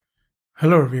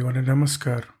Hello, everyone, and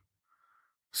namaskar.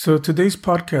 So, today's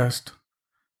podcast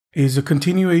is a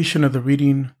continuation of the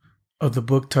reading of the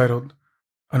book titled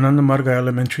Ananda Marga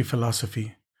Elementary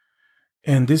Philosophy.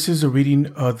 And this is a reading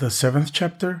of the 7th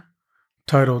chapter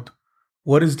titled,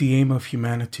 What is the Aim of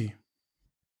Humanity?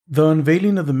 The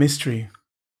unveiling of the mystery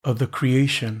of the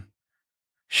creation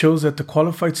shows that the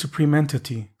qualified supreme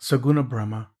entity, Saguna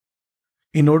Brahma,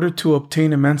 in order to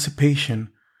obtain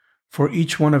emancipation for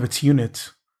each one of its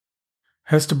units,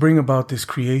 has to bring about this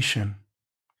creation.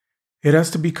 It has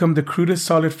to become the crudest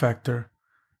solid factor,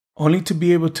 only to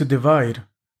be able to divide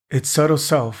its subtle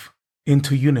self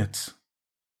into units.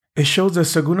 It shows that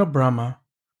Saguna Brahma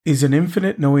is an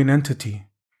infinite knowing entity,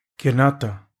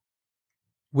 Kirnata,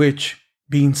 which,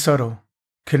 being subtle,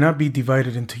 cannot be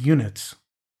divided into units.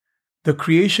 The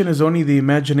creation is only the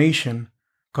imagination,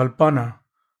 Kalpana,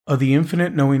 of the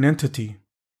infinite knowing entity,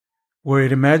 where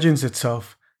it imagines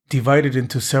itself divided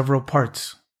into several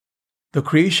parts. The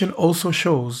creation also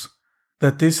shows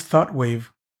that this thought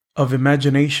wave of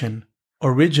imagination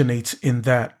originates in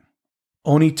that,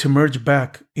 only to merge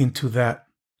back into that,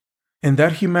 and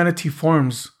that humanity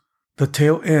forms the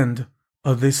tail end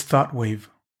of this thought wave.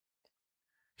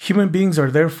 Human beings are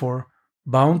therefore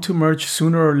bound to merge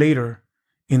sooner or later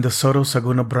in the subtle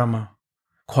Saguna Brahma,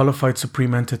 qualified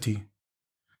supreme entity,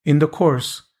 in the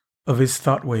course of his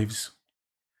thought waves.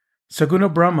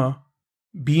 Saguna Brahma,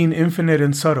 being infinite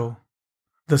and subtle,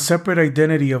 the separate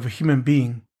identity of a human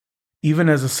being, even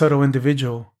as a subtle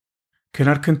individual,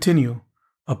 cannot continue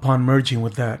upon merging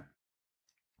with that.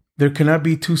 There cannot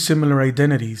be two similar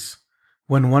identities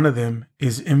when one of them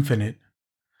is infinite,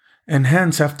 and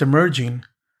hence after merging,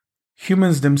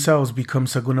 humans themselves become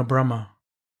Saguna Brahma.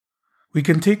 We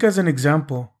can take as an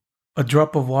example a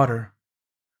drop of water,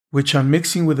 which on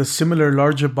mixing with a similar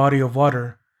larger body of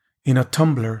water in a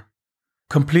tumbler,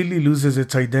 completely loses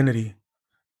its identity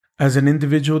as an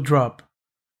individual drop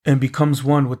and becomes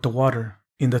one with the water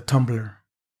in the tumbler.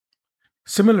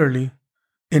 Similarly,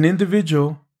 an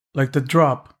individual, like the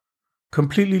drop,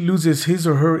 completely loses his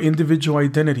or her individual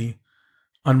identity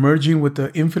on merging with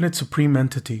the infinite supreme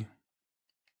entity.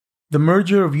 The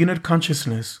merger of unit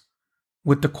consciousness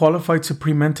with the qualified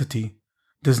supreme entity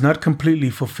does not completely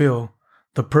fulfill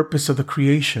the purpose of the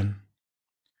creation.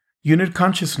 Unit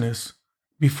consciousness,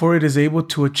 before it is able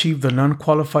to achieve the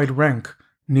non-qualified rank,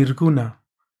 Nirguna,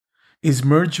 is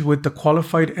merged with the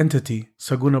qualified entity,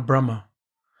 Saguna Brahma,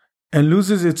 and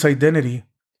loses its identity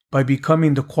by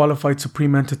becoming the qualified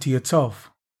supreme entity itself.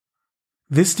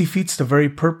 This defeats the very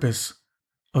purpose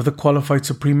of the qualified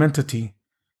supreme entity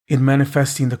in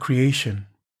manifesting the creation.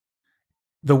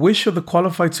 The wish of the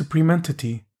qualified supreme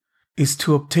entity is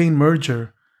to obtain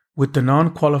merger with the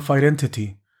non-qualified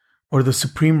entity, or the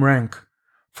supreme rank,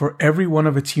 for every one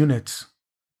of its units.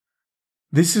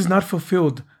 This is not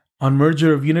fulfilled on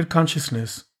merger of unit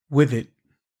consciousness with it,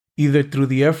 either through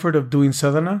the effort of doing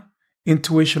sadhana,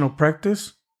 intuitional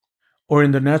practice, or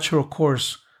in the natural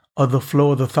course of the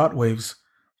flow of the thought waves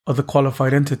of the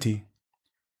qualified entity.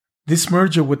 This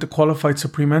merger with the qualified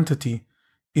supreme entity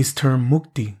is termed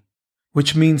mukti,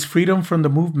 which means freedom from the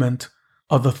movement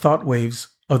of the thought waves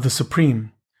of the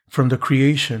supreme, from the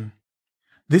creation.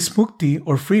 This mukti,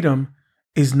 or freedom,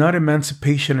 is not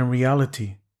emancipation in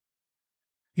reality.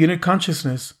 Unit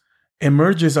consciousness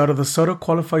emerges out of the subtle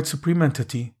qualified supreme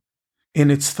entity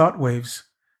in its thought waves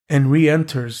and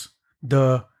re-enters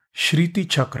the Shriti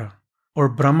Chakra, or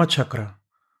Brahma Chakra,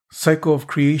 cycle of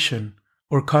creation,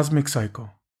 or cosmic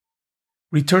cycle,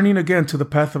 returning again to the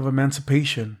path of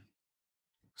emancipation.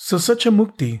 So such a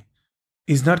mukti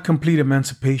is not complete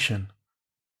emancipation,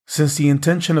 since the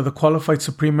intention of the qualified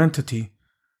supreme entity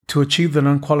to achieve the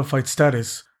non-qualified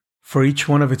status for each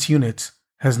one of its units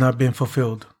has not been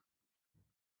fulfilled.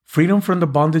 Freedom from the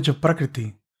bondage of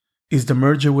Prakriti is the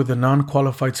merger with the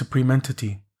non-qualified supreme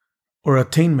entity, or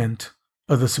attainment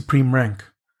of the supreme rank,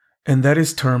 and that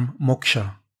is termed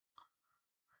moksha.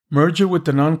 Merger with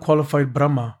the non-qualified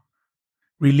Brahma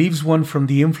relieves one from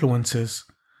the influences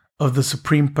of the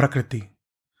supreme Prakriti,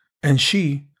 and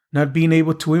she, not being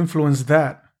able to influence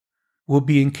that, will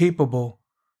be incapable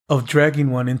of dragging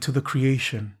one into the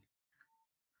creation.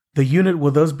 The unit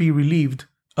will thus be relieved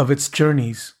of its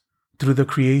journeys through the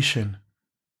creation,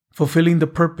 fulfilling the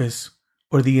purpose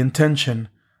or the intention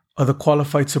of the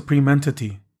qualified supreme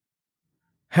entity.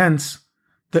 Hence,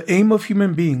 the aim of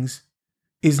human beings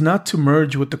is not to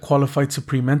merge with the qualified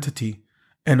supreme entity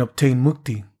and obtain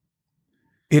mukti.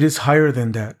 It is higher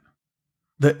than that.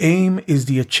 The aim is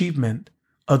the achievement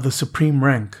of the supreme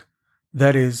rank,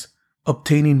 that is,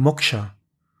 obtaining moksha,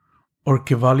 or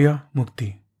Kevalya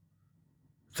Mukti.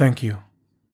 Thank you.